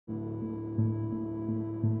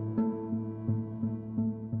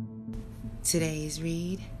Today's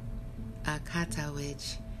read, Akata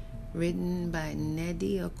Witch, written by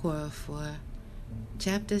Nnedi Okorafor.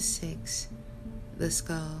 Chapter 6, The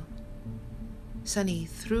Skull. Sunny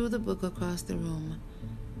threw the book across the room.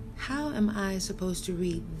 How am I supposed to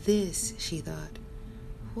read this, she thought.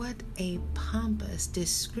 What a pompous,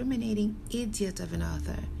 discriminating idiot of an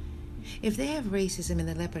author. If they have racism in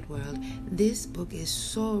the leopard world, this book is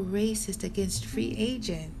so racist against free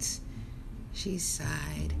agents. She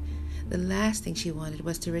sighed. The last thing she wanted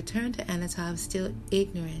was to return to Anatov still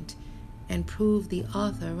ignorant and prove the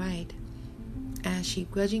author right. As she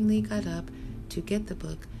grudgingly got up to get the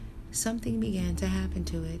book, something began to happen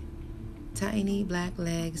to it. Tiny black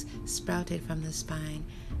legs sprouted from the spine.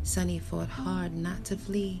 Sunny fought hard not to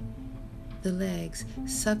flee. The legs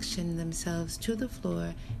suctioned themselves to the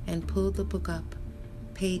floor and pulled the book up,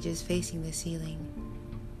 pages facing the ceiling.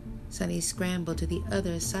 Sunny scrambled to the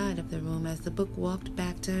other side of the room as the book walked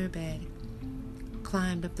back to her bed,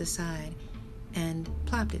 climbed up the side, and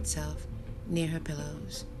plopped itself near her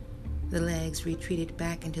pillows. The legs retreated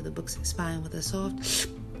back into the book's spine with a soft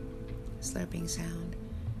slurping sound.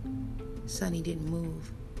 Sunny didn't move,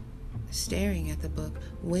 staring at the book,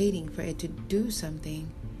 waiting for it to do something.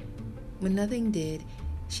 When nothing did,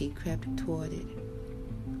 she crept toward it.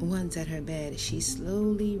 Once at her bed, she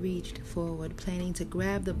slowly reached forward, planning to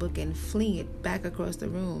grab the book and fling it back across the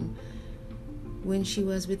room. When she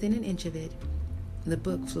was within an inch of it, the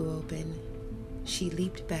book flew open. She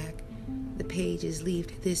leaped back. The pages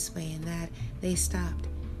leaped this way and that. They stopped,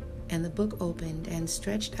 and the book opened and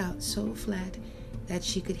stretched out so flat that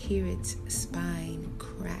she could hear its spine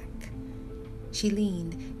crack. She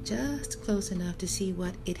leaned just close enough to see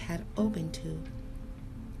what it had opened to.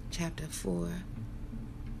 Chapter 4.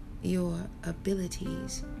 Your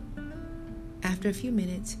Abilities. After a few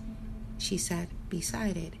minutes, she sat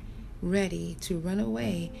beside it, ready to run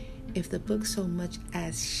away if the book so much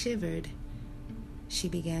as shivered. She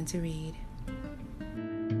began to read.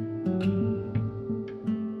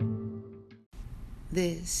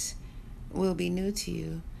 This will be new to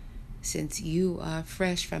you, since you are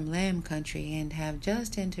fresh from lamb country and have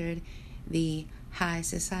just entered the high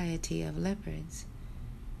society of leopards.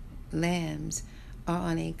 Lambs are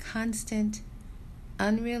on a constant,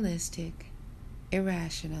 unrealistic,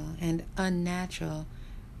 irrational, and unnatural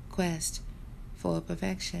quest for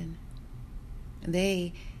perfection.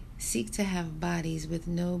 They seek to have bodies with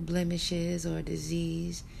no blemishes or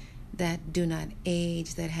disease, that do not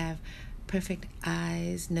age, that have perfect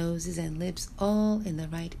eyes, noses, and lips all in the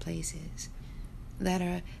right places, that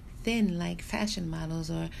are thin like fashion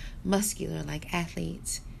models or muscular like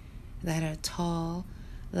athletes, that are tall,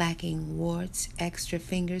 lacking warts, extra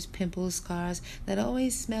fingers, pimples, scars, that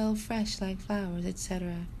always smell fresh like flowers,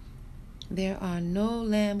 etc. There are no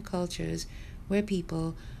lamb cultures where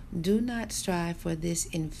people do not strive for this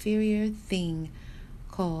inferior thing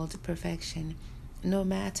called perfection, no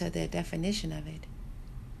matter their definition of it.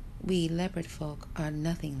 We leopard folk are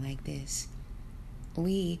nothing like this.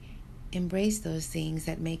 We embrace those things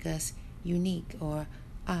that make us unique or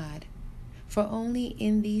odd, for only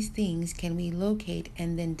in these things can we locate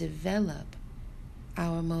and then develop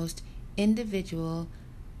our most individual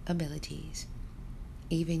abilities.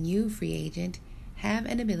 Even you, free agent, have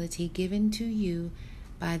an ability given to you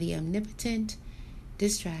by the omnipotent,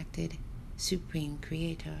 distracted, supreme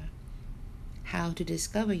creator. How to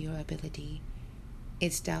discover your ability?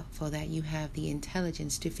 It's doubtful that you have the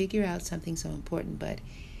intelligence to figure out something so important, but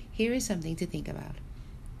here is something to think about.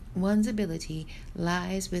 One's ability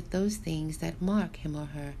lies with those things that mark him or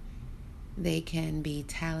her. They can be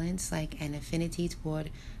talents like an affinity toward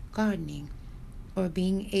gardening or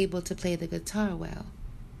being able to play the guitar well.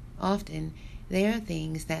 Often, they are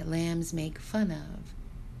things that lambs make fun of,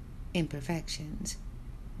 imperfections.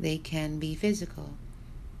 They can be physical,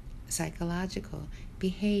 psychological,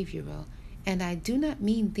 behavioral, and I do not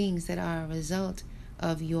mean things that are a result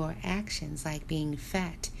of your actions, like being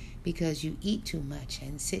fat because you eat too much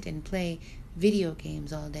and sit and play video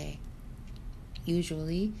games all day.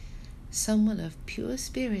 Usually, someone of pure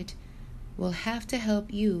spirit will have to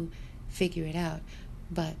help you figure it out,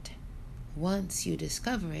 but once you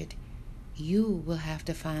discover it, you will have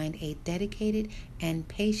to find a dedicated and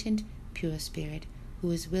patient pure spirit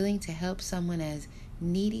who is willing to help someone as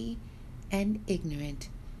needy and ignorant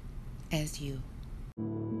as you.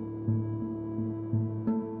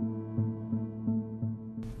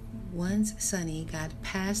 Once Sunny got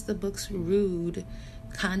past the book's rude,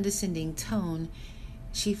 condescending tone,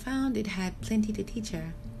 she found it had plenty to teach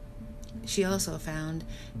her. She also found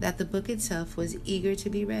that the book itself was eager to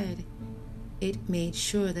be read. It made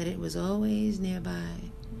sure that it was always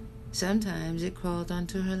nearby. Sometimes it crawled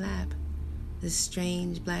onto her lap. The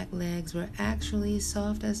strange black legs were actually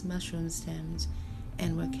soft as mushroom stems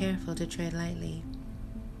and were careful to tread lightly.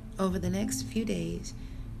 Over the next few days,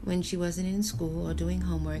 when she wasn't in school or doing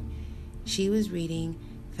homework, she was reading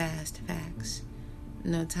fast facts.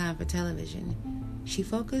 No time for television. She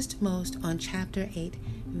focused most on Chapter 8,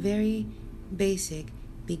 very basic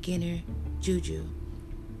beginner juju.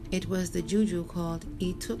 It was the juju called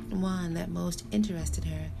Ituk Nwan that most interested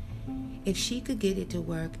her. If she could get it to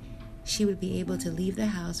work, she would be able to leave the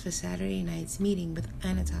house for Saturday night's meeting with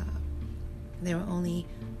Anatab. There were only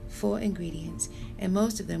 4 ingredients, and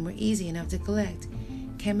most of them were easy enough to collect: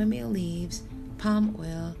 chamomile leaves, palm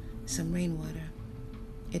oil, some rainwater.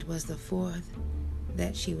 It was the 4th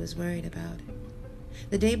that she was worried about.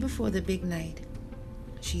 The day before the big night,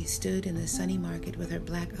 she stood in the sunny market with her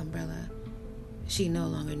black umbrella. She no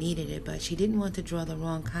longer needed it, but she didn't want to draw the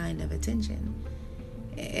wrong kind of attention.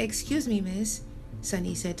 "Excuse me, miss,"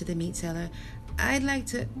 Sunny said to the meat seller. I'd like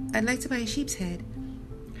to buy a sheep's head."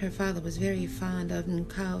 Her father was very fond of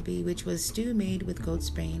nkaubi, which was stew made with goat's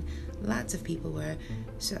brain. Lots of people were,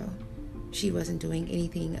 so she wasn't doing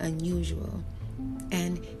anything unusual.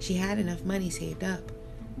 And she had enough money saved up.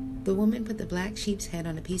 The woman put the black sheep's head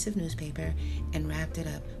on a piece of newspaper and wrapped it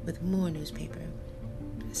up with more newspaper.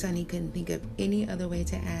 Sunny couldn't think of any other way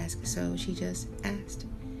to ask, so she just asked,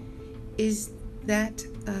 "Is that,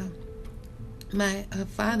 my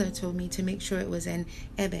father told me to make sure it was an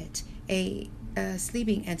ebet, a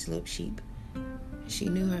sleeping antelope sheep." She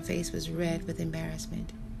knew her face was red with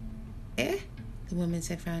embarrassment. "Eh?" the woman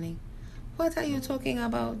said, frowning. "What are you talking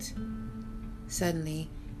about?" Suddenly,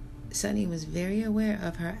 Sunny was very aware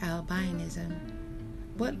of her albinism.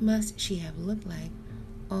 What must she have looked like,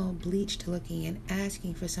 all bleached looking and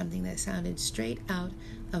asking for something that sounded straight out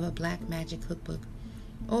of a black magic cookbook?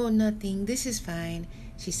 "Oh, nothing. This is fine,"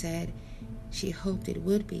 she said. She hoped it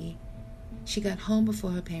would be. She got home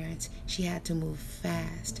before her parents. She had to move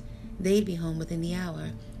fast. They'd be home within the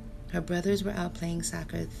hour. Her brothers were out playing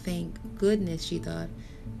soccer. Thank goodness, she thought.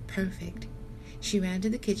 Perfect. She ran to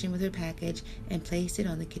the kitchen with her package and placed it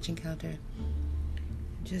on the kitchen counter.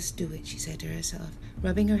 "Just do it," she said to herself,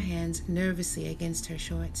 rubbing her hands nervously against her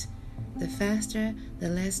shorts. The faster, the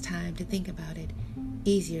less time to think about it.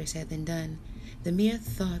 Easier said than done. The mere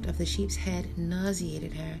thought of the sheep's head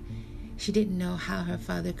nauseated her. She didn't know how her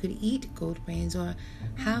father could eat goat brains or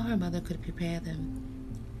how her mother could prepare them.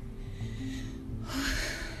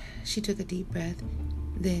 She took a deep breath,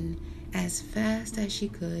 then, as fast as she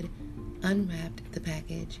could, unwrapped the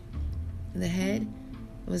package. The head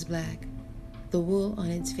was black, the wool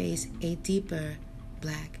on its face a deeper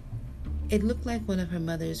black. It looked like one of her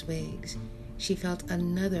mother's wigs. She felt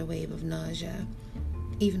another wave of nausea.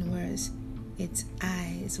 Even worse, its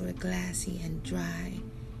eyes were glassy and dry.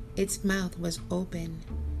 Its mouth was open,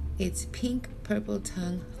 its pink-purple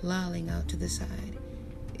tongue lolling out to the side.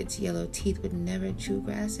 Its yellow teeth would never chew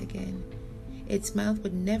grass again. Its mouth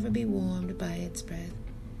would never be warmed by its breath.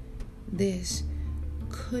 This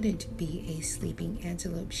couldn't be a sleeping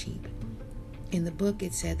antelope sheep. In the book,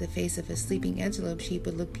 it said the face of a sleeping antelope sheep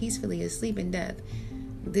would look peacefully asleep in death.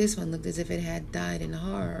 This one looked as if it had died in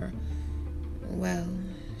horror. "Well,"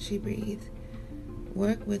 she breathed,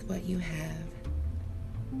 "work with what you have."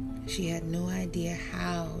 She had no idea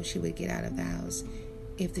how she would get out of the house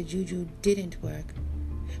if the juju didn't work.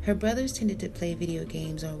 Her brothers tended to play video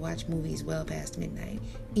games or watch movies well past midnight,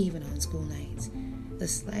 even on school nights. The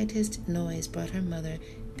slightest noise brought her mother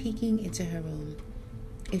peeking into her room.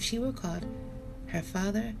 If she were caught, her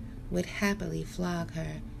father would happily flog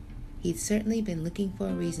her. He'd certainly been looking for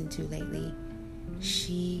a reason to lately.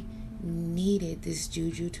 She needed this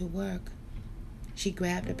juju to work. She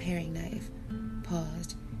grabbed a paring knife,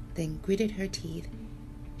 paused, then gritted her teeth.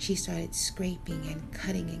 She started scraping and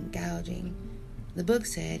cutting and gouging. The book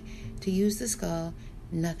said to use the skull,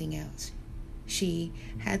 nothing else. She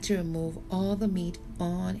had to remove all the meat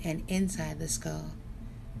on and inside the skull.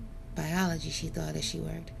 Biology, she thought as she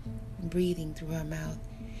worked, breathing through her mouth.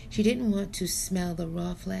 She didn't want to smell the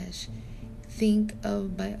raw flesh. Think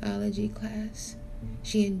of biology class.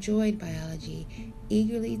 She enjoyed biology,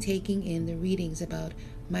 eagerly taking in the readings about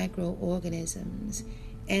microorganisms,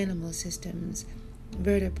 animal systems,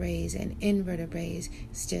 vertebrates and invertebrates.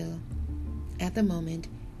 Still, at the moment,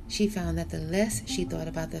 she found that the less she thought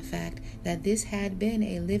about the fact that this had been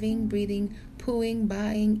a living, breathing, pooing,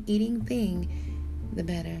 buying, eating thing, the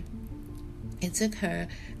better. It took her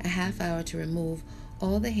a half hour to remove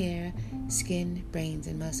all the hair, skin, brains,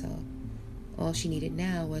 and muscle. All she needed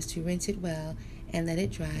now was to rinse it well and let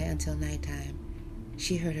it dry until nighttime.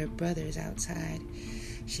 She heard her brothers outside.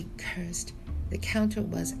 She cursed. The counter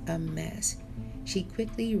was a mess. She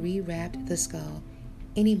quickly rewrapped the skull.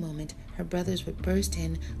 Any moment, her brothers would burst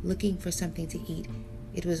in looking for something to eat.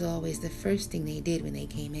 It was always the first thing they did when they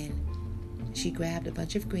came in. She grabbed a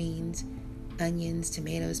bunch of greens, onions,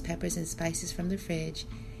 tomatoes, peppers, and spices from the fridge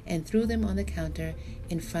and threw them on the counter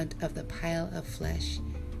in front of the pile of flesh.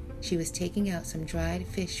 She was taking out some dried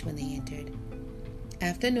fish when they entered.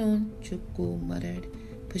 "Afternoon," Chukwu muttered,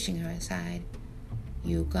 pushing her aside.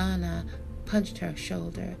 Ugonna punched her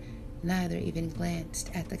shoulder. Neither even glanced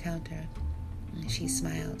at the counter. She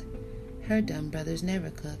smiled. Her dumb brothers never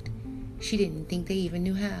cooked. She didn't think they even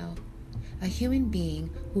knew how. A human being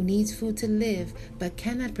who needs food to live but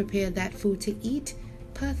cannot prepare that food to eat?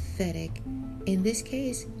 Pathetic. In this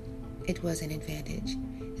case, it was an advantage.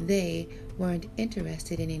 They weren't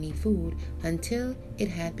interested in any food until it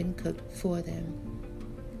had been cooked for them.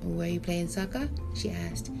 "Were you playing soccer?" she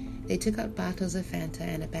asked. They took out bottles of Fanta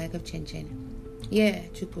and a bag of chin-chin. "Yeah,"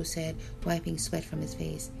 Chukwu said, wiping sweat from his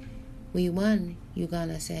face. "We won,"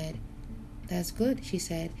 Ugonna said. "That's good," she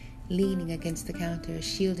said, leaning against the counter,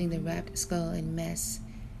 shielding the wrapped skull and mess.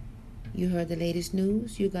 "You heard the latest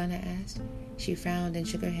news?" Ugonna asked. She frowned and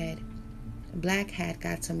shook her head. "Black Hat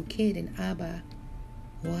got some kid in Aba."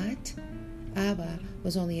 "What?" Aba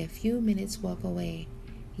was only a few minutes' walk away.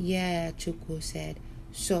 "Yeah," Chukwu said.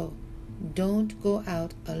 "So, don't go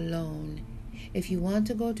out alone. If you want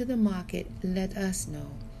to go to the market, let us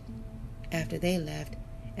know." After they left,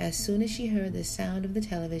 as soon as she heard the sound of the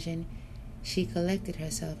television, she collected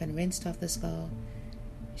herself and rinsed off the skull.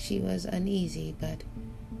 She was uneasy but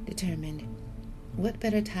determined. What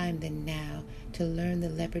better time than now to learn the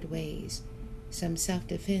leopard ways? Some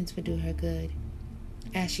self-defense would do her good.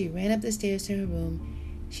 As she ran up the stairs to her room,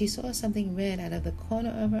 she saw something red out of the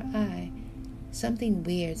corner of her eye, something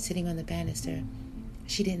weird sitting on the banister.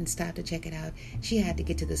 She didn't stop to check it out. She had to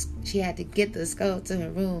get the skull to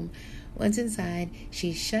her room. Once inside,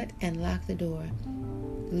 she shut and locked the door,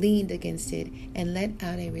 leaned against it, and let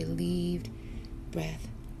out a relieved breath.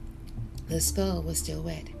 The skull was still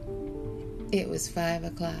wet. It was 5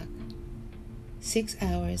 o'clock. 6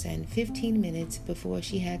 hours and 15 minutes before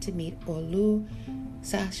she had to meet Olu,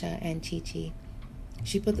 Sasha, and Chichi.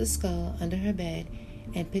 She put the skull under her bed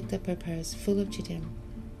and picked up her purse full of chitim.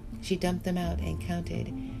 She dumped them out and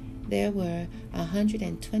counted. There were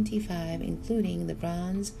 125, including the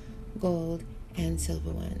bronze, gold, and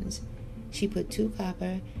silver ones. She put 2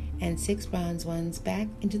 copper and 6 bronze ones back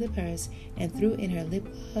into the purse and threw in her lip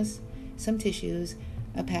gloss, some tissues,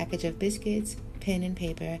 a package of biscuits, pen and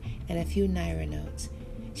paper, and a few naira notes.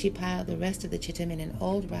 She piled the rest of the chitim in an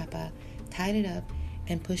old wrapper, tied it up,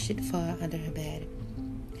 and pushed it far under her bed.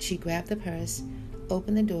 She grabbed the purse,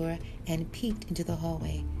 opened the door, and peeked into the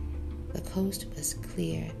hallway. The coast was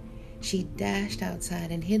clear. She dashed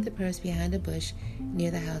outside and hid the purse behind a bush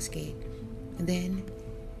near the house gate. Then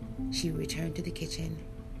she returned to the kitchen,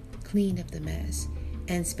 cleaned up the mess,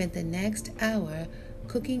 and spent the next hour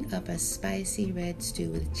cooking up a spicy red stew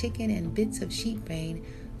with chicken and bits of sheep brain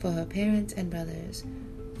for her parents and brothers.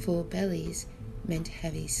 Full bellies meant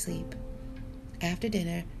heavy sleep. After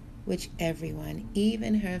dinner, which everyone,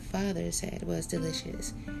 even her father, said was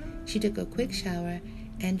delicious, she took a quick shower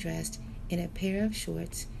and dressed in a pair of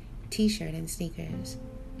shorts, t-shirt, and sneakers.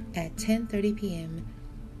 At 10:30 p.m.,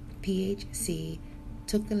 PHC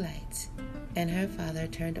took the lights, and her father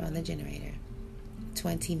turned on the generator.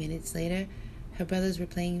 20 minutes later, her brothers were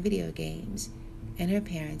playing video games, and her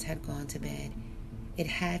parents had gone to bed. It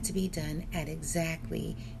had to be done at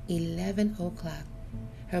exactly 11 o'clock.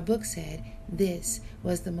 Her book said this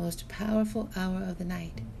was the most powerful hour of the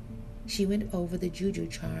night. She went over the juju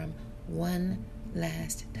charm one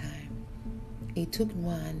last time.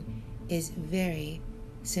 Ituknwan is very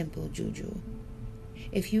simple juju.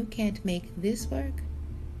 If you can't make this work,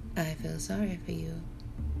 I feel sorry for you.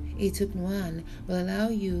 Ituknwan will allow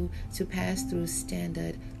you to pass through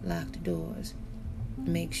standard locked doors.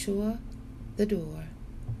 Make sure the door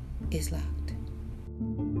is locked.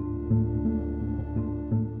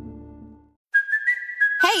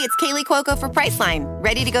 Hey, it's Kaylee Cuoco for Priceline.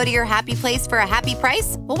 Ready to go to your happy place for a happy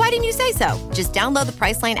price? Well, why didn't you say so? Just download the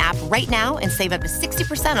Priceline app right now and save up to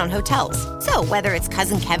 60% on hotels. So whether it's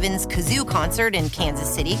Cousin Kevin's Kazoo Concert in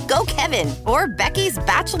Kansas City, go Kevin, or Becky's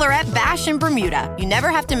Bachelorette Bash in Bermuda, you never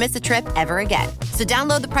have to miss a trip ever again. So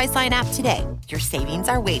download the Priceline app today. Your savings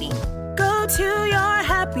are waiting. Go to your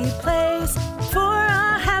happy place for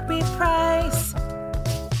a happy price.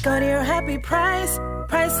 Go to your happy price,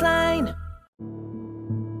 Priceline.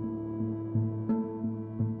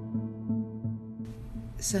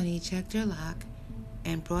 Sonny checked her lock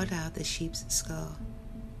and brought out the sheep's skull.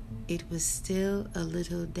 It was still a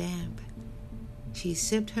little damp. She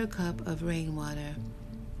sipped her cup of rainwater,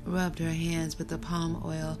 rubbed her hands with the palm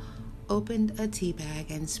oil, opened a tea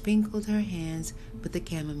bag, and sprinkled her hands with the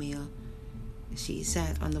chamomile. She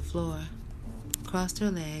sat on the floor, crossed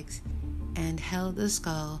her legs, and held the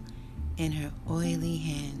skull in her oily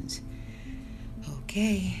hands.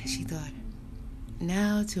 Okay, she thought,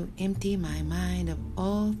 now to empty my mind of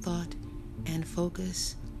all thought and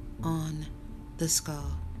focus on the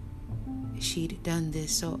skull. She'd done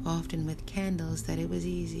this so often with candles that it was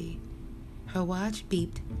easy. Her watch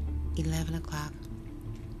beeped 11 o'clock.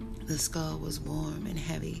 The skull was warm and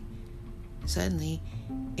heavy. Suddenly,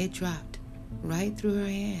 it dropped right through her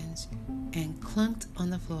hands and clunked on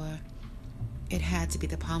the floor. It had to be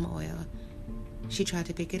the palm oil. She tried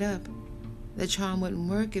to pick it up. The charm wouldn't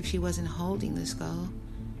work if she wasn't holding the skull.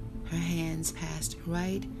 Her hands passed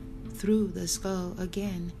right through the skull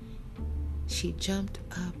again. She jumped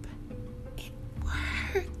up. It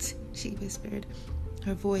worked, she whispered,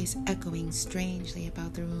 her voice echoing strangely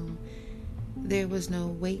about the room. There was no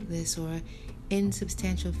weightless or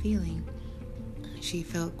insubstantial feeling. She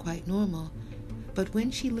felt quite normal, but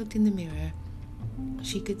when she looked in the mirror,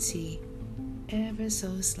 she could see, ever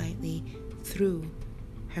so slightly, through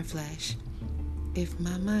her flesh. If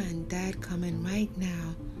Mama and Dad come in right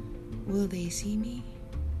now, will they see me?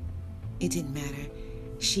 It didn't matter.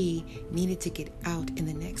 She needed to get out in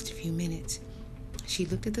the next few minutes. She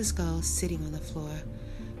looked at the skull sitting on the floor.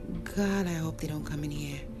 God, I hope they don't come in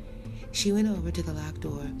here. She went over to the locked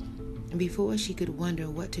door, and before she could wonder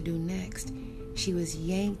what to do next, she was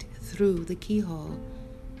yanked through the keyhole.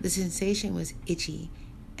 The sensation was itchy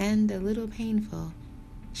and a little painful.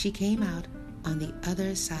 She came out on the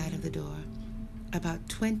other side of the door. About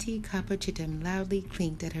 20 copper chitim loudly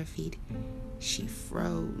clinked at her feet. She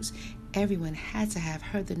froze. Everyone had to have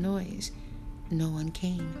heard the noise. No one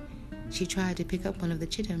came. She tried to pick up one of the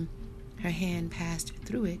chitim. Her hand passed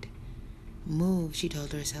through it. Move, she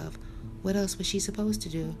told herself. What else was she supposed to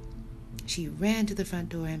do? She ran to the front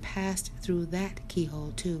door and passed through that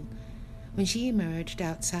keyhole, too. When she emerged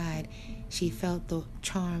outside, she felt the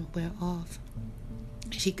charm wear off.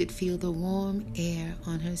 She could feel the warm air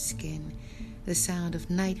on her skin. The sound of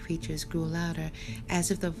night creatures grew louder,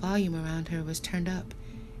 as if the volume around her was turned up.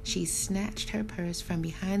 She snatched her purse from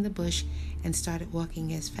behind the bush and started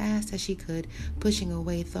walking as fast as she could, pushing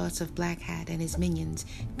away thoughts of Black Hat and his minions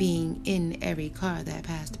being in every car that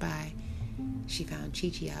passed by. She found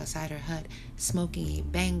Chi-Chi outside her hut, smoking a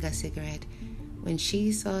banga cigarette. When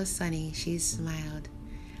she saw Sunny, she smiled.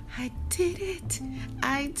 "I did it!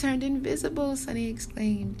 I turned invisible," Sunny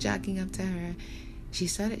exclaimed, jogging up to her. She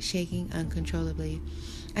started shaking uncontrollably.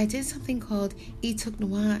 "I did something called Ituk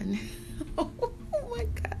Nuan." Oh my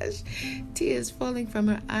gosh, tears falling from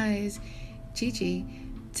her eyes. Chi-Chi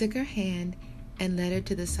took her hand and led her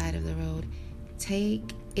to the side of the road.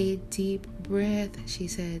 "Take a deep breath," she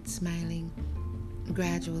said, smiling.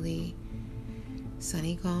 Gradually,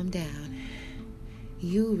 Sunny calmed down.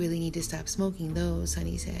 "You really need to stop smoking those,"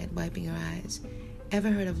 Sunny said, wiping her eyes.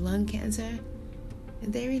 "Ever heard of lung cancer?"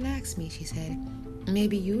 "They relax me," she said.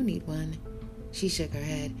 "Maybe you need one." She shook her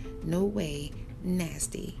head. "No way.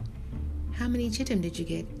 Nasty." "How many chitim did you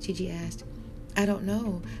get?" Chi-Chi asked. "I don't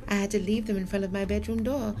know. I had to leave them in front of my bedroom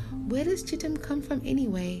door. Where does chitim come from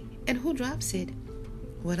anyway? And who drops it?"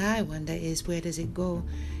 "What I wonder is, where does it go?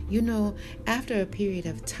 You know, after a period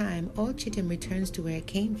of time, all chitim returns to where it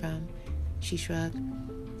came from." She shrugged.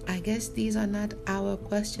 "I guess these are not our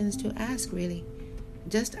questions to ask, really.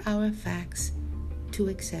 Just our facts to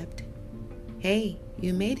accept." "Hey,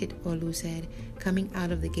 you made it," Olu said, coming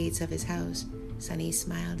out of the gates of his house. Sunny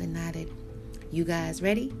smiled and nodded. "You guys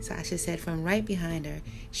ready?" Sasha said from right behind her.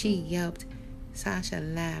 She yelped. Sasha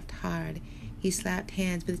laughed hard. He slapped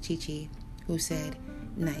hands with Chi-Chi, who said,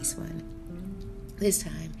 "Nice one." This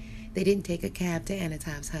time, they didn't take a cab to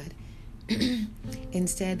Anatov's hut.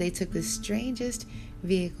 Instead, they took the strangest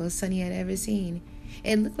vehicle Sunny had ever seen.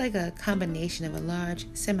 It looked like a combination of a large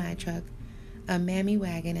semi-truck, a mammy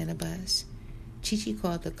wagon, and a bus. Chi-Chi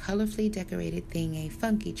called the colorfully decorated thing a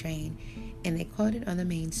funky train, and they caught it on the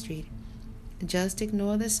main street. "Just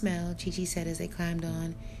ignore the smell," Chi-Chi said as they climbed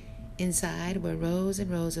on. Inside were rows and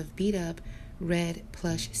rows of beat-up, red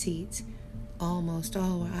plush seats. Almost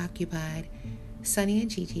all were occupied. Sunny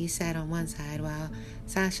and Chi-Chi sat on one side, while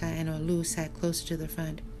Sasha and Olu sat closer to the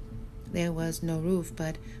front. There was no roof,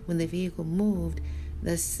 but when the vehicle moved,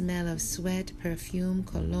 the smell of sweat, perfume,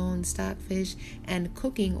 cologne, stockfish, and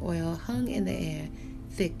cooking oil hung in the air,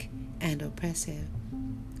 thick and oppressive.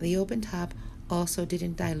 The open top also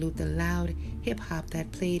didn't dilute the loud hip-hop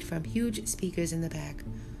that played from huge speakers in the back.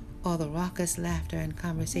 all the raucous laughter and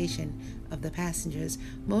conversation of the passengers,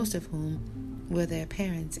 most of whom were their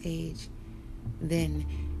parents' age. Then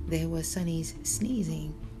there was Sunny's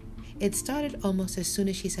sneezing. It started almost as soon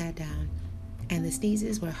as she sat down, and the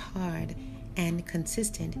sneezes were hard and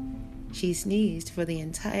consistent. She sneezed for the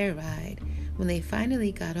entire ride. When they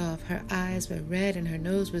finally got off, her eyes were red and her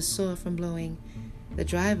nose was sore from blowing. The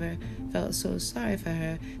driver felt so sorry for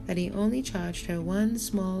her that he only charged her 1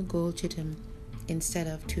 small gold chitim instead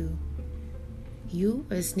of 2. "You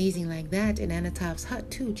were sneezing like that in Anatov's hut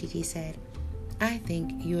too," Chichi said. "I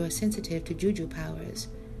think you're sensitive to juju powers.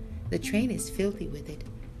 The train is filthy with it."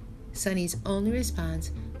 Sunny's only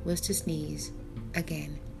response was to sneeze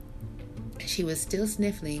again. She was still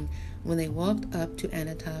sniffling when they walked up to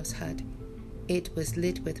Anatov's hut. It was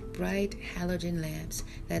lit with bright halogen lamps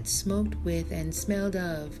that smoked with and smelled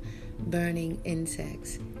of burning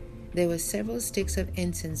insects. There were several sticks of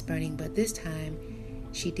incense burning, but this time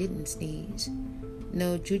she didn't sneeze.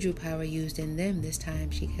 No juju power used in them this time,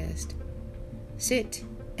 she guessed. "Sit,"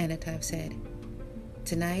 Anatov said.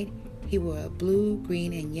 Tonight he wore a blue,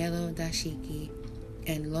 green, and yellow dashiki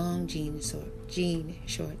and long jean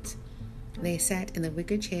shorts. They sat in the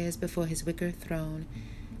wicker chairs before his wicker throne.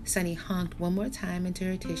 Sunny honked one more time into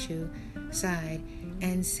her tissue, sighed,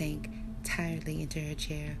 and sank tiredly into her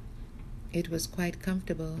chair. It was quite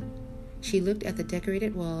comfortable. She looked at the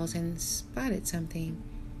decorated walls and spotted something.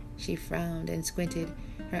 She frowned and squinted.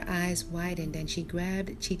 Her eyes widened, and she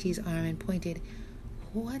grabbed Chi-Chi's arm and pointed.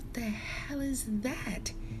 "What the hell is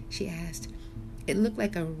that?" she asked. It looked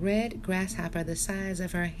like a red grasshopper the size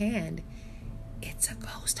of her hand. "It's a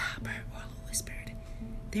ghost hopper," Orlu whispered.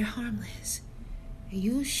 "They're harmless." "Are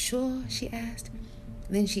you sure?" she asked.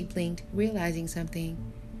 Then she blinked, realizing something.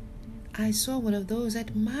 "I saw one of those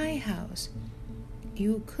at my house."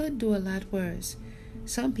 "You could do a lot worse.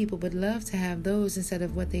 Some people would love to have those instead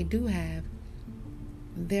of what they do have."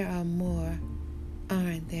 "There are more,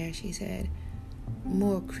 aren't there?" she said.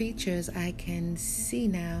 "More creatures I can see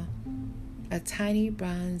now." A tiny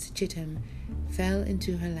bronze chitim fell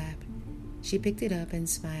into her lap. She picked it up and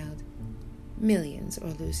smiled. "Millions,"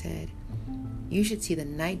 Orlu said. "You should see the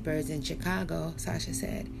night birds in Chicago," Sasha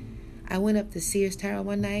said. "I went up the Sears Tower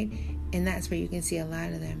one night, and that's where you can see a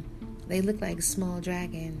lot of them. They look like small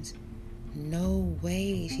dragons." "No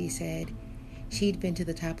way," she said. She'd been to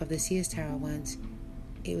the top of the Sears Tower once.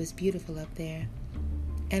 It was beautiful up there.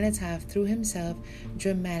 Anatov threw himself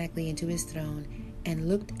dramatically into his throne and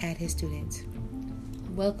looked at his students.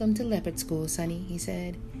 "Welcome to Leopard School, Sunny," he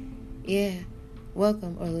said. "Yeah,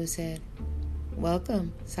 welcome," Orlu said.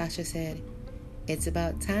 "Welcome," Sasha said. "It's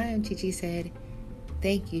about time," Chi-Chi said.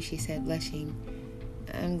 "Thank you," she said, blushing.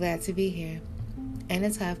 "I'm glad to be here."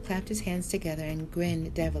 Anatov clapped his hands together and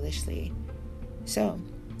grinned devilishly. "So,"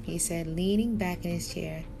 he said, leaning back in his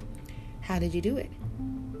chair, "how did you do it?"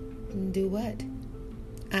 "Do what?"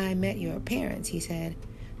 "I met your parents," he said.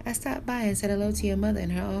 "I stopped by and said hello to your mother in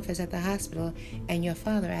her office at the hospital and your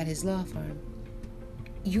father at his law firm."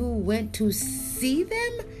 "You went to see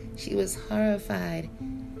them?" She was horrified.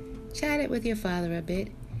 "Chatted with your father a bit.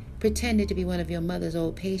 Pretended to be one of your mother's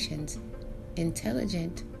old patients.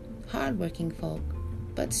 Intelligent, hard-working folk,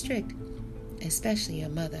 but strict, especially your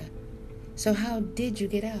mother. So how did you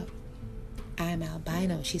get out?" "I'm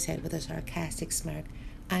albino," she said with a sarcastic smirk.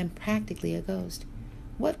 "I'm practically a ghost.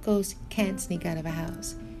 What ghost can't sneak out of a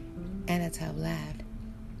house?" Anatov laughed.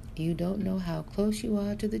 "You don't know how close you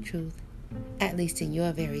are to the truth, at least in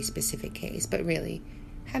your very specific case. But really,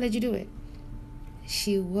 how did you do it?"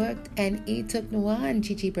 "She worked an Ituk Nuan,"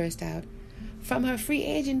 Chi-Chi burst out. "From her free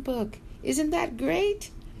agent book. Isn't that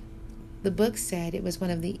great?" "The book said it was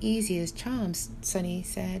one of the easiest charms," Sunny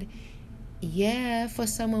said. "Yeah, for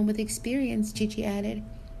someone with experience," Chi-Chi added.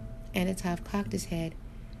 Anatov cocked his head.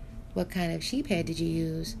 "What kind of sheep head did you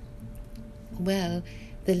use?" "Well,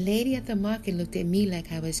 the lady at the market looked at me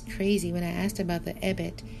like I was crazy when I asked about the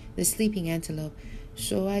ebet, the sleeping antelope,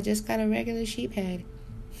 so I just got a regular sheep head."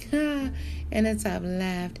 "Ha!" Anatov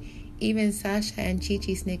laughed. Even Sasha and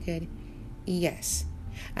Chi-Chi snickered. "Yes,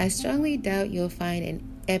 I strongly doubt you'll find an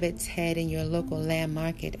ebet's head in your local lamb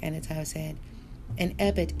market," Anatov said. "An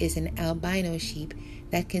ebet is an albino sheep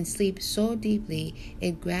that can sleep so deeply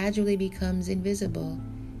it gradually becomes invisible.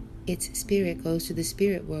 Its spirit goes to the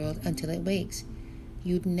spirit world until it wakes.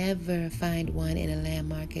 You'd never find one in a lamb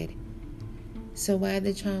market." "So why did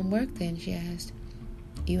the charm work then?" she asked.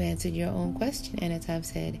 "You answered your own question," Anatov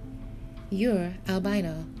said. "You're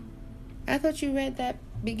albino." "I thought you read that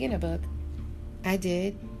beginner book." "I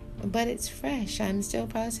did, but it's fresh. I'm still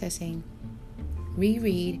processing."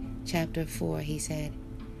 "Reread chapter 4, he said.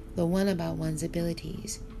 "The one about one's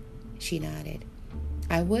abilities." She nodded.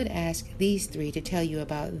 I would ask these three to tell you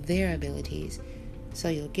about their abilities, so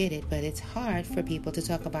you'll get it, but it's hard for people to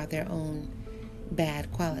talk about their own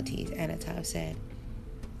bad qualities, Anatov said.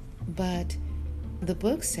 But the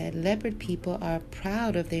book said leopard people are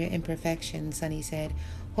proud of their imperfections, Sunny said,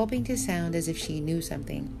 hoping to sound as if she knew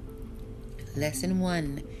something. Lesson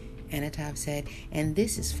 1, Anatov said, and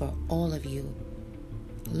this is for all of you.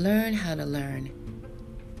 Learn how to learn.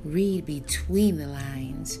 Read between the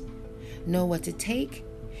lines. Know what to take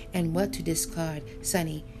and what to discard.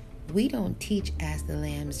 Sunny, we don't teach as the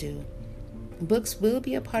lambs do. Books will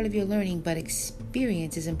be a part of your learning, but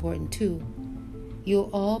experience is important too.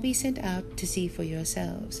 You'll all be sent out to see for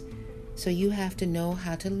yourselves, so you have to know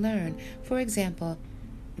how to learn. For example,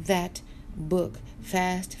 that book,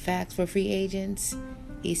 Fast Facts for Free Agents,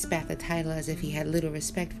 he spat the title as if he had little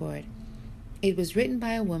respect for it. It was written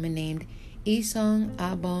by a woman named Isong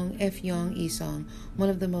Abong Efyong Isong, one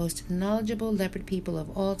of the most knowledgeable leopard people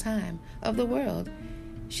of all time, of the world.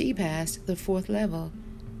 She passed the 4th level.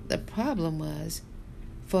 The problem was,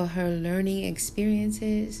 for her learning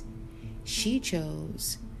experiences, she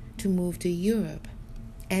chose to move to Europe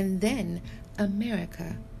and then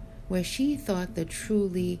America, where she thought the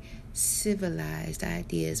truly civilized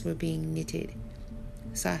ideas were being knitted.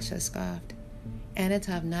 Sasha scoffed.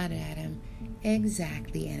 Anatov nodded at him.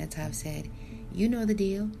 Exactly, Anatov said. You know the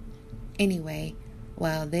deal. Anyway,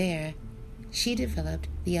 while there, she developed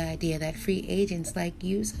the idea that free agents like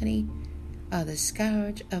you, Sonny, are the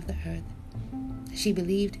scourge of the earth. She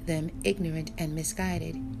believed them ignorant and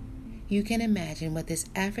misguided. You can imagine what this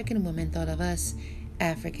African woman thought of us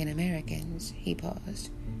African Americans. He paused.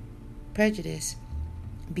 Prejudice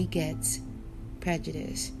begets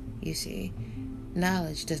prejudice, you see.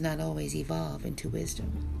 Knowledge does not always evolve into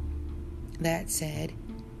wisdom. That said,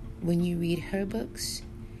 when you read her books,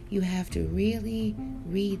 you have to really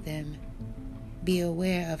read them. Be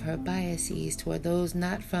aware of her biases toward those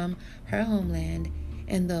not from her homeland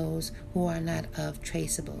and those who are not of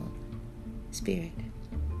traceable spirit.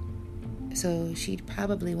 So she'd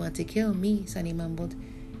probably want to kill me, Sonny mumbled.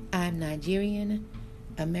 I'm Nigerian,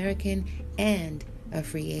 American, and a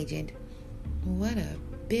free agent. What a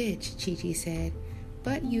bitch, Chi-Chi said.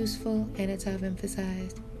 But useful, Anatov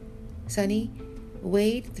emphasized. Sonny,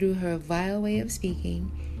 wade through her vile way of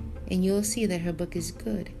speaking, and you'll see that her book is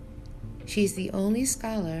good. She's the only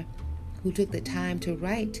scholar who took the time to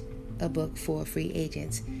write a book for free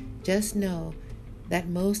agents. Just know that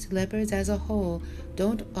most leopards as a whole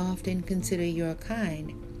don't often consider your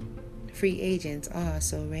kind. Free agents are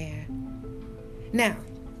so rare. Now,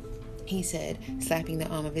 he said, slapping the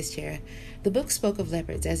arm of his chair, the book spoke of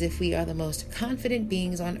leopards as if we are the most confident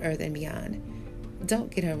beings on earth and beyond.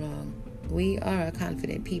 Don't get her wrong. We are a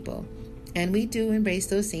confident people, and we do embrace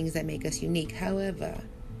those things that make us unique. However,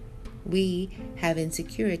 we have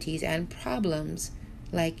insecurities and problems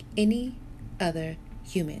like any other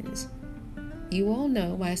humans. You all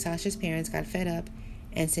know why Sasha's parents got fed up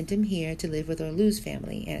and sent him here to live with Orlu's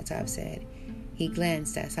family, Anatov said. He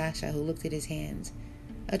glanced at Sasha, who looked at his hands.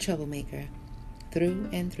 A troublemaker, through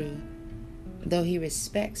and through. Though he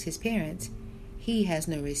respects his parents, he has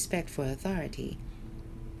no respect for authority.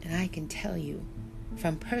 And I can tell you,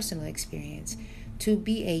 from personal experience, to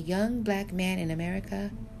be a young black man in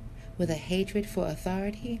America with a hatred for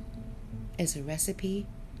authority is a recipe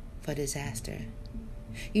for disaster.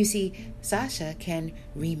 You see, Sasha can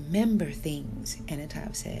remember things,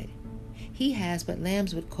 Anatov said. He has what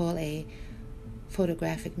lambs would call a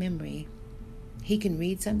photographic memory. He can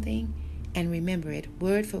read something and remember it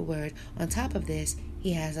word for word. On top of this,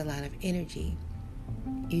 he has a lot of energy.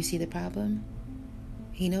 You see the problem?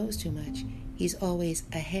 He knows too much. He's always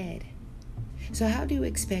ahead. So how do you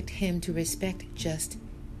expect him to respect just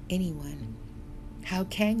anyone? How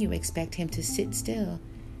can you expect him to sit still?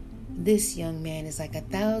 This young man is like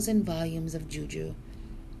 1,000 volumes of juju.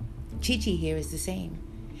 Chi-Chi here is the same.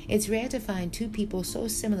 It's rare to find two people so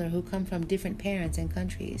similar who come from different parents and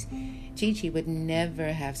countries. Chi-Chi would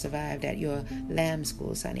never have survived at your lamb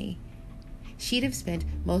school, Sonny. She'd have spent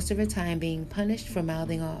most of her time being punished for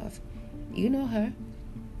mouthing off. You know her.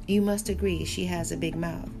 You must agree she has a big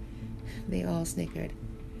mouth. They all snickered.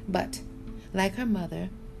 But, like her mother,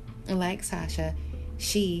 like Sasha,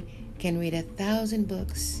 she can read 1,000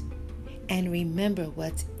 books and remember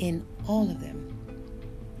what's in all of them.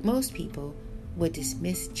 Most people would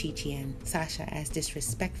dismiss Chi-Chi and Sasha as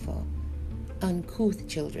disrespectful, uncouth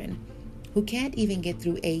children who can't even get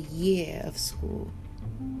through a year of school.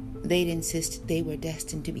 They'd insist they were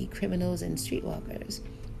destined to be criminals and streetwalkers.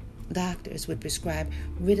 Doctors would prescribe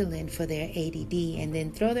Ritalin for their ADD and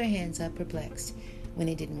then throw their hands up perplexed when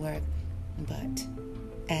it didn't work. But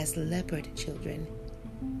as leopard children,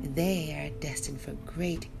 They are destined for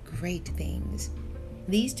great, great things.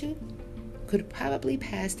 These two could probably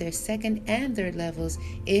pass their second and third levels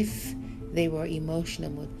if they were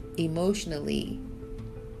emotionally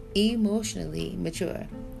mature,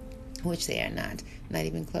 which they are not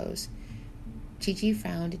even close. Chi-Chi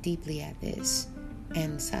frowned deeply at this,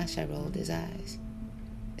 and Sasha rolled his eyes.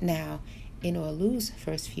 Now, in Orlu's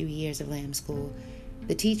first few years of Lamb School,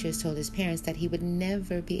 the teachers told his parents that he would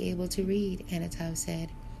never be able to read, Anatov said.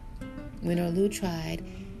 When Orlu tried,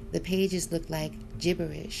 the pages looked like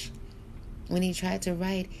gibberish. When he tried to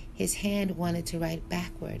write, his hand wanted to write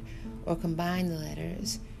backward or combine the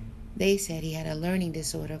letters. They said he had a learning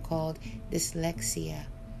disorder called dyslexia.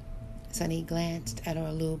 Sunny glanced at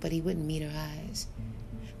Orlu, but he wouldn't meet her eyes.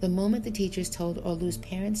 The moment the teachers told Orlu's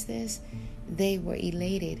parents this, they were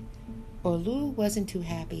elated. Orlu wasn't too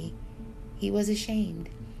happy. He was ashamed.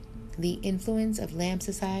 The influence of Lamb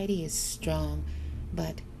Society is strong,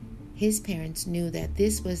 but his parents knew that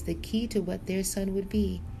this was the key to what their son would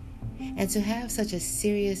be. And to have such a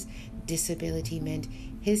serious disability meant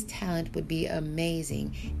his talent would be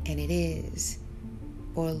amazing, and it is.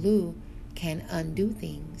 Orlu can undo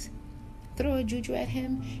things. Throw a juju at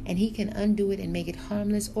him, and he can undo it and make it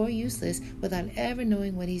harmless or useless without ever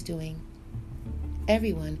knowing what he's doing.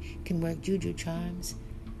 Everyone can work juju charms.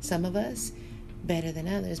 Some of us better than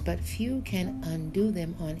others, but few can undo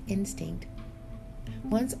them on instinct.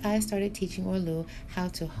 Once I started teaching Orlu how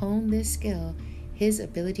to hone this skill, his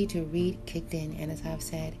ability to read kicked in, Anatov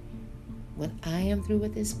said. When I am through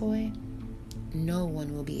with this boy, no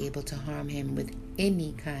one will be able to harm him with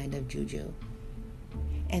any kind of juju.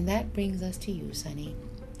 And that brings us to you, Sonny.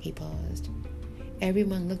 He paused.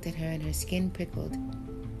 Everyone looked at her and her skin prickled.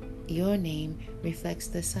 Your name reflects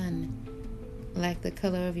the sun, like the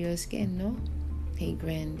color of your skin, no? He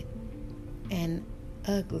grinned. An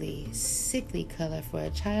ugly, sickly color for a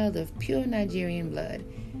child of pure Nigerian blood.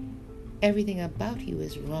 Everything about you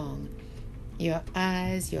is wrong. Your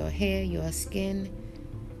eyes, your hair, your skin,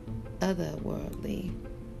 otherworldly.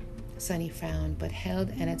 Sunny frowned, but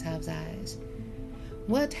held Anatov's eyes.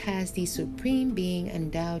 What has the Supreme Being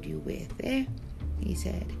endowed you with, eh? He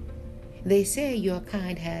said. They say your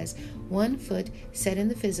kind has 1 foot set in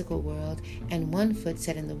the physical world and 1 foot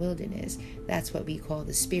set in the wilderness. That's what we call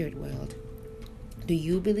the spirit world. Do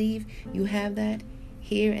you believe you have that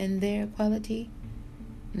here and there quality?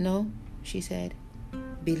 No, she said.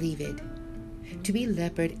 Believe it. To be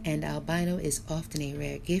leopard and albino is often a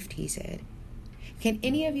rare gift, he said. Can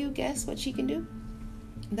any of you guess what she can do?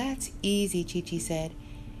 That's easy, Chi-Chi said.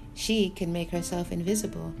 She can make herself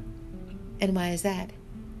invisible. And why is that?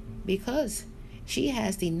 Because she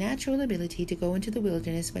has the natural ability to go into the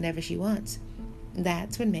wilderness whenever she wants.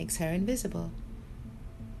 That's what makes her invisible.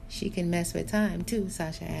 She can mess with time, too,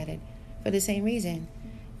 Sasha added, for the same reason.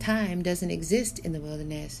 Time doesn't exist in the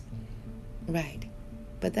wilderness. Right,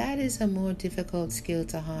 but that is a more difficult skill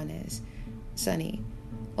to harness. Sonny,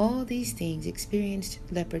 all these things experienced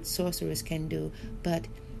leopard sorcerers can do, but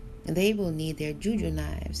they will need their juju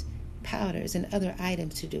knives, powders, and other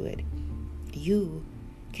items to do it. You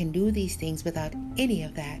can do these things without any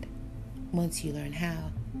of that once you learn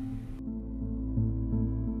how.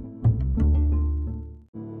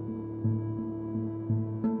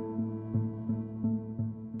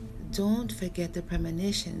 Don't forget the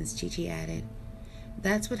premonitions, Chi-Chi added.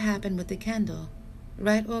 That's what happened with the candle.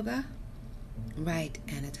 Right, Olga? Right,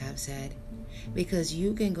 Anatov said. Because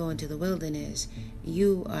you can go into the wilderness,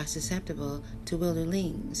 you are susceptible to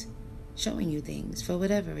wilderlings, showing you things for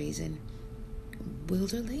whatever reason.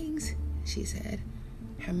 Wilderlings? She said.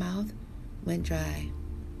 Her mouth went dry.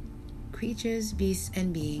 Creatures, beasts,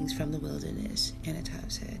 and beings from the wilderness,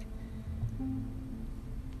 Anatov said.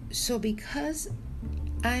 So because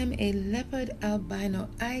I'm a leopard albino,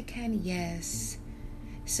 I can, yes.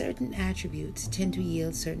 Certain attributes tend to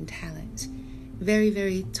yield certain talents. Very,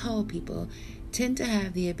 very tall people tend to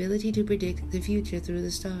have the ability to predict the future through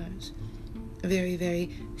the stars. Very,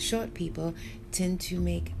 very short people tend to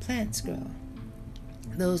make plants grow.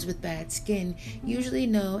 Those with bad skin usually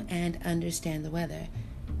know and understand the weather.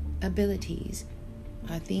 Abilities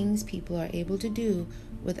are things people are able to do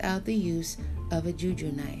without the use of a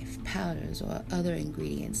juju knife, powders, or other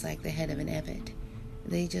ingredients like the head of an evet.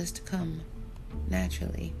 They just come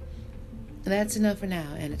naturally. That's enough for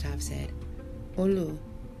now, Anatov said. Orlu,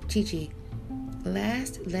 Chi-Chi,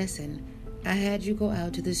 last lesson I had you go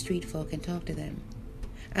out to the street folk and talk to them.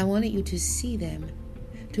 I wanted you to see them,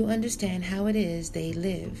 to understand how it is they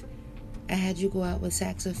live. I had you go out with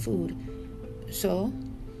sacks of food. So,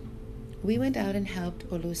 we went out and helped,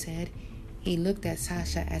 Orlu said. He looked at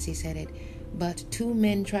Sasha as he said it. But 2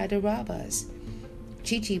 men tried to rob us.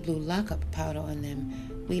 Chi-Chi blew lockup powder on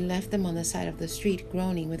them. We left them on the side of the street,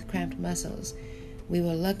 groaning with cramped muscles. We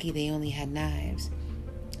were lucky they only had knives.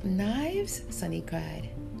 Knives? Sonny cried.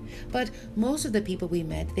 But most of the people we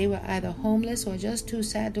met, they were either homeless or just too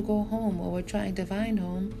sad to go home or were trying to find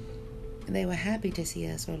home. They were happy to see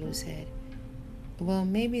us, Orlu said. Well,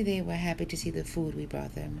 maybe they were happy to see the food we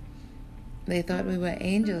brought them. They thought we were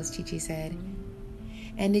angels, Chi-Chi said.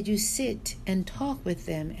 And did you sit and talk with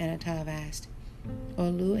them? Anatov asked.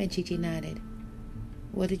 Orlu and Chi-Chi nodded.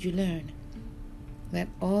 What did you learn? That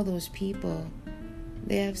all those people,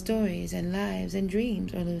 they have stories and lives and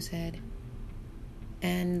dreams, Orlu said.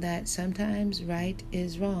 And that sometimes right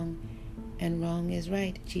is wrong and wrong is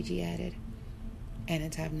right, Chi-Chi added.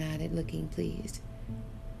 Anatov nodded, looking pleased.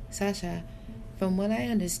 Sasha, from what I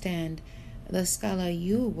understand, the scholar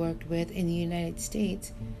you worked with in the United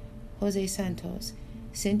States, Jose Santos,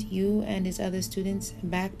 sent you and his other students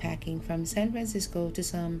backpacking from San Francisco to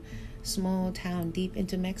some small town deep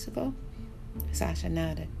into Mexico? Sasha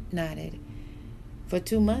nodded. For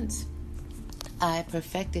 2 months, I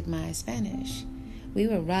perfected my Spanish. We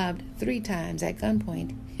were robbed 3 times at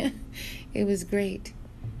gunpoint. It was great.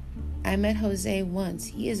 I met Jose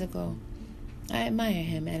once, years ago. I admire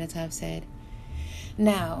him, Anatov said.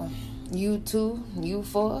 Now, you 2, you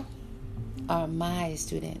 4, are my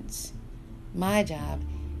students. My job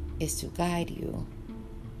is to guide you.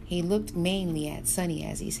 He looked mainly at Sonny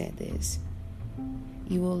as he said this.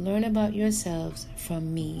 You will learn about yourselves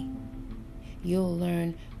from me. You'll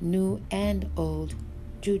learn new and old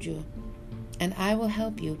juju, and I will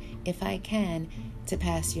help you, if I can, to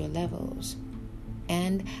pass your levels.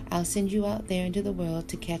 And I'll send you out there into the world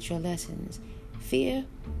to catch your lessons. Fear?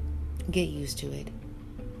 Get used to it.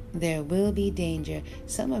 There will be danger.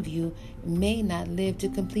 Some of you may not live to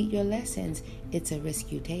complete your lessons. It's a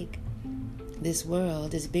risk you take. This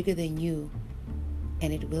world is bigger than you,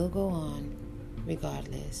 and it will go on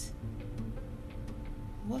regardless.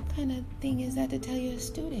 What kind of thing is that to tell your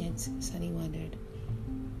students? Sonny wondered.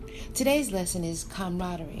 Today's lesson is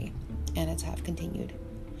camaraderie, Anatov continued.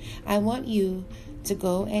 I want you to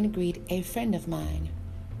go and greet a friend of mine.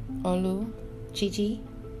 Orlu, Chi-Chi,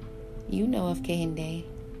 you know of Kehinde.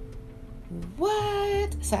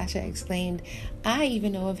 What? Sasha exclaimed. I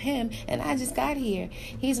even know of him, and I just got here.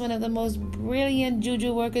 He's one of the most brilliant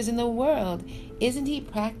juju workers in the world. Isn't he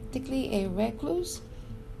practically a recluse?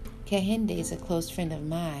 Kehinde is a close friend of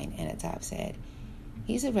mine, Anatov said.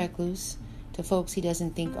 He's a recluse to folks he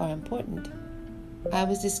doesn't think are important. I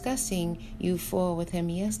was discussing you 4 with him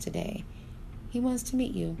yesterday. He wants to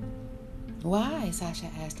meet you. Why? Sasha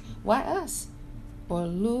asked. Why us?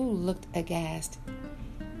 Orlu looked aghast.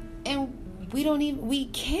 And we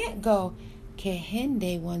can't go.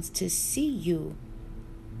 Kehinde wants to see you,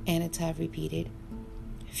 Anatov repeated.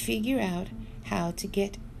 Figure out how to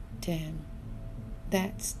get to him.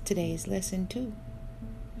 That's today's lesson too.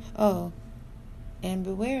 Oh, and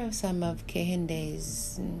beware of some of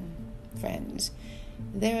Kehinde's friends.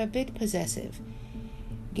 They're a bit possessive.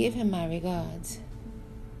 Give him my regards.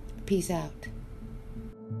 Peace out.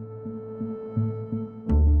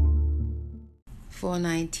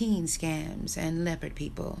 419 scams and leopard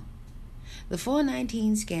people. The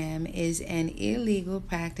 419 scam is an illegal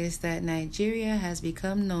practice that Nigeria has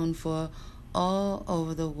become known for all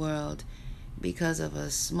over the world because of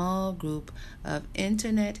a small group of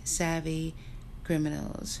internet-savvy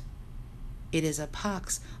criminals. It is a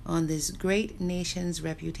pox on this great nation's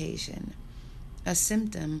reputation, a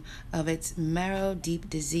symptom of its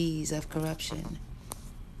marrow-deep disease of corruption.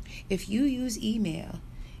 If you use email,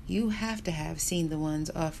 you have to have seen the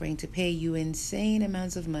ones offering to pay you insane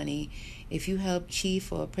amounts of money if you help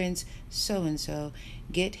Chief or Prince so-and-so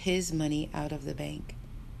get his money out of the bank.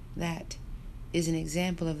 That is an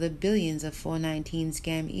example of the billions of 419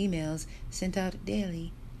 scam emails sent out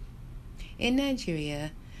daily. In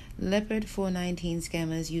Nigeria, Leopard 419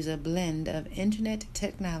 scammers use a blend of internet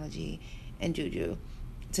technology and juju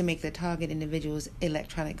to make the target individual's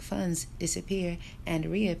electronic funds disappear and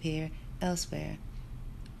reappear elsewhere.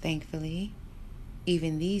 Thankfully,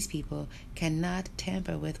 even these people cannot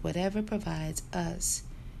tamper with whatever provides us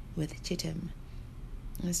with chitim.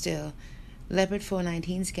 Still, Leopard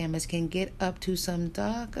 419 scammers can get up to some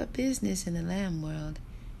darker business in the lamb world.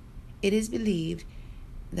 It is believed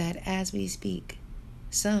that as we speak,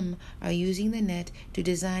 some are using the net to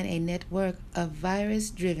design a network of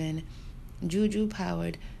virus-driven,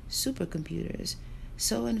 juju-powered supercomputers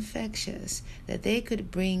so infectious that they could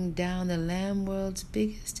bring down the lamb world's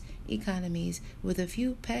biggest economies with a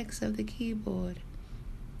few pecks of the keyboard.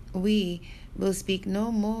 We will speak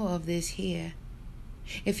no more of this here.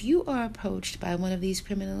 If you are approached by one of these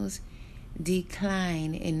criminals,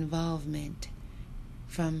 decline involvement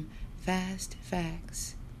from fast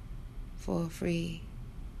facts for free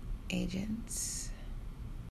agents.